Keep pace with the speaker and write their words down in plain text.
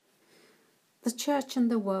The church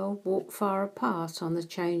and the world walked far apart on the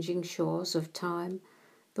changing shores of time.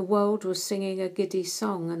 The world was singing a giddy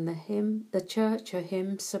song, and the church a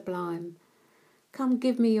hymn sublime. "Come,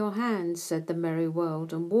 give me your hand," said the merry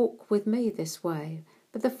world, "and walk with me this way."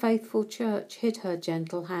 But the faithful church hid her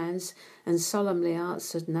gentle hands and solemnly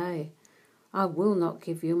answered, "Nay, I will not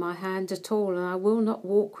give you my hand at all, and I will not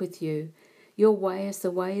walk with you. Your way is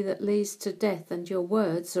the way that leads to death, and your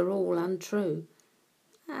words are all untrue."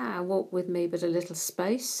 "Ah, walk with me but a little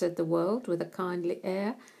space," said the world with a kindly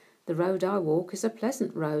air. "The road I walk is a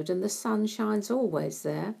pleasant road, and the sun shines always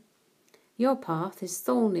there. Your path is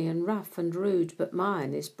thorny and rough and rude, but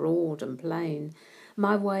mine is broad and plain.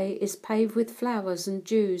 My way is paved with flowers and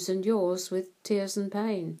dews, and yours with tears and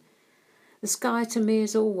pain. The sky to me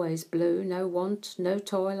is always blue, no want, no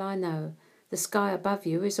toil I know. The sky above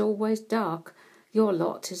you is always dark, your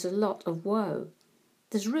lot is a lot of woe.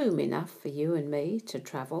 There's room enough for you and me to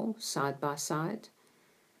travel side by side."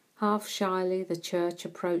 Half shyly the church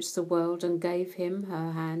approached the world and gave him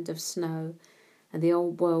her hand of snow, and the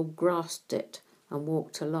old world grasped it and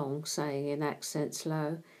walked along, saying in accents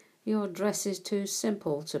low, "Your dress is too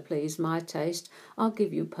simple to please my taste. I'll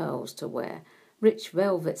give you pearls to wear, rich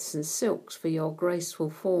velvets and silks for your graceful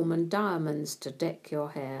form, and diamonds to deck your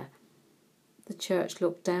hair." The church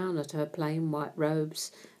looked down at her plain white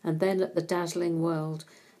robes, and then at the dazzling world,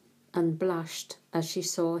 and blushed as she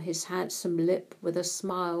saw his handsome lip with a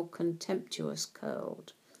smile contemptuous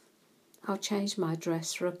curled. "I'll change my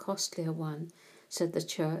dress for a costlier one," said the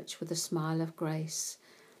church with a smile of grace,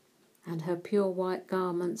 and her pure white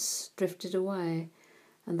garments drifted away,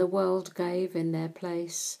 and the world gave in their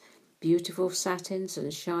place beautiful satins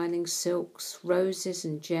and shining silks, roses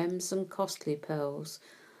and gems and costly pearls,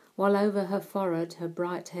 while over her forehead her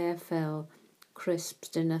bright hair fell,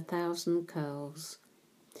 crisped in 1,000 curls.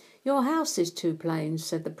 "Your house is too plain,"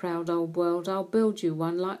 said the proud old world. "I'll build you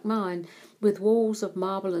one like mine, with walls of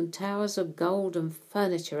marble and towers of gold and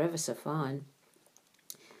furniture ever so fine."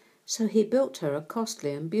 So he built her a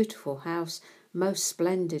costly and beautiful house, most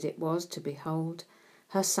splendid it was to behold.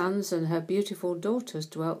 Her sons and her beautiful daughters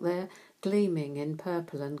dwelt there, gleaming in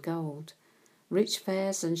purple and gold. Rich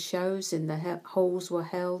fairs and shows in the halls were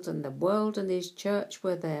held, and the world and his church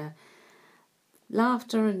were there.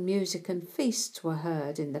 Laughter and music and feasts were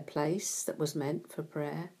heard in the place that was meant for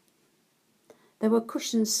prayer. There were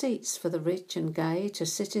cushioned seats for the rich and gay to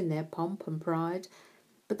sit in their pomp and pride,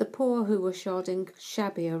 but the poor who were shod in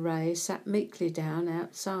shabby array sat meekly down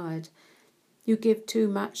outside. "You give too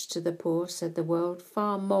much to the poor," said the world,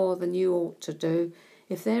 "far more than you ought to do.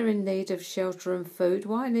 If they're in need of shelter and food,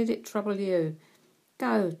 why need it trouble you?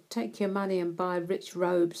 Go, take your money and buy rich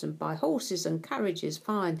robes, and buy horses and carriages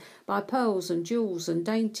fine, buy pearls and jewels and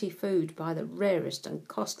dainty food, buy the rarest and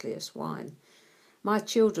costliest wine. My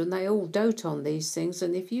children, they all dote on these things,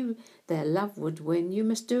 and if you their love would win, you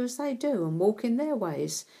must do as they do and walk in their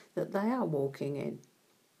ways that they are walking in."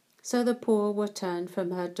 So the poor were turned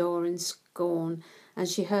from her door in scorn, and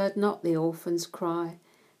she heard not the orphans' cry,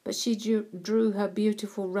 but she drew her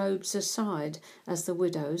beautiful robes aside as the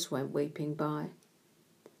widows went weeping by.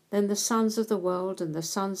 Then the sons of the world and the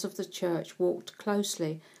sons of the church walked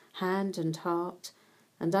closely, hand and heart,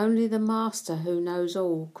 and only the Master who knows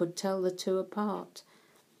all could tell the two apart.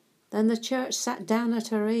 Then the church sat down at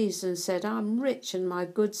her ease and said, "I'm rich and my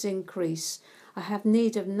goods increase. I have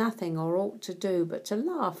need of nothing or aught to do but to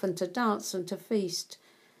laugh and to dance and to feast."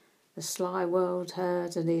 The sly world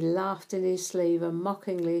heard, and he laughed in his sleeve and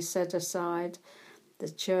mockingly said aside, "The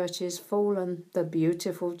church is fallen, the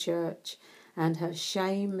beautiful church, and her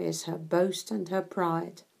shame is her boast and her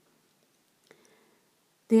pride."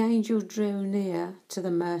 The angel drew near to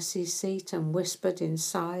the mercy seat and whispered in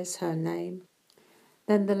sighs her name.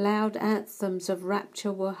 Then the loud anthems of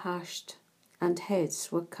rapture were hushed, and heads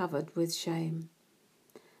were covered with shame.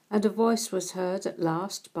 And a voice was heard at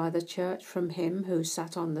last by the church from him who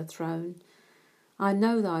sat on the throne. "I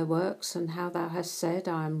know thy works, and how thou hast said,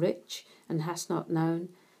 I am rich, and hast not known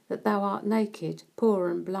that thou art naked, poor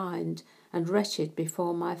and blind, and wretched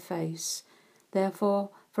before my face.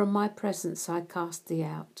 Therefore from my presence I cast thee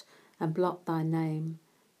out, and blot thy name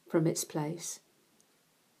from its place."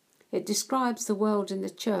 It describes the world in the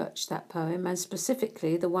church, that poem, and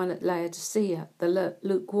specifically the one at Laodicea, the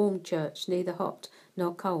lukewarm church, neither hot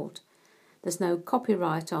nor cold. There's no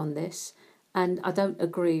copyright on this, and I don't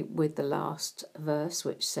agree with the last verse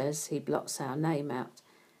which says he blots our name out.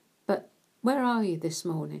 But where are you this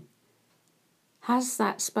morning? Has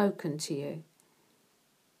that spoken to you?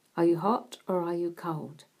 Are you hot or are you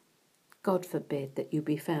cold? God forbid that you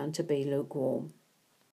be found to be lukewarm.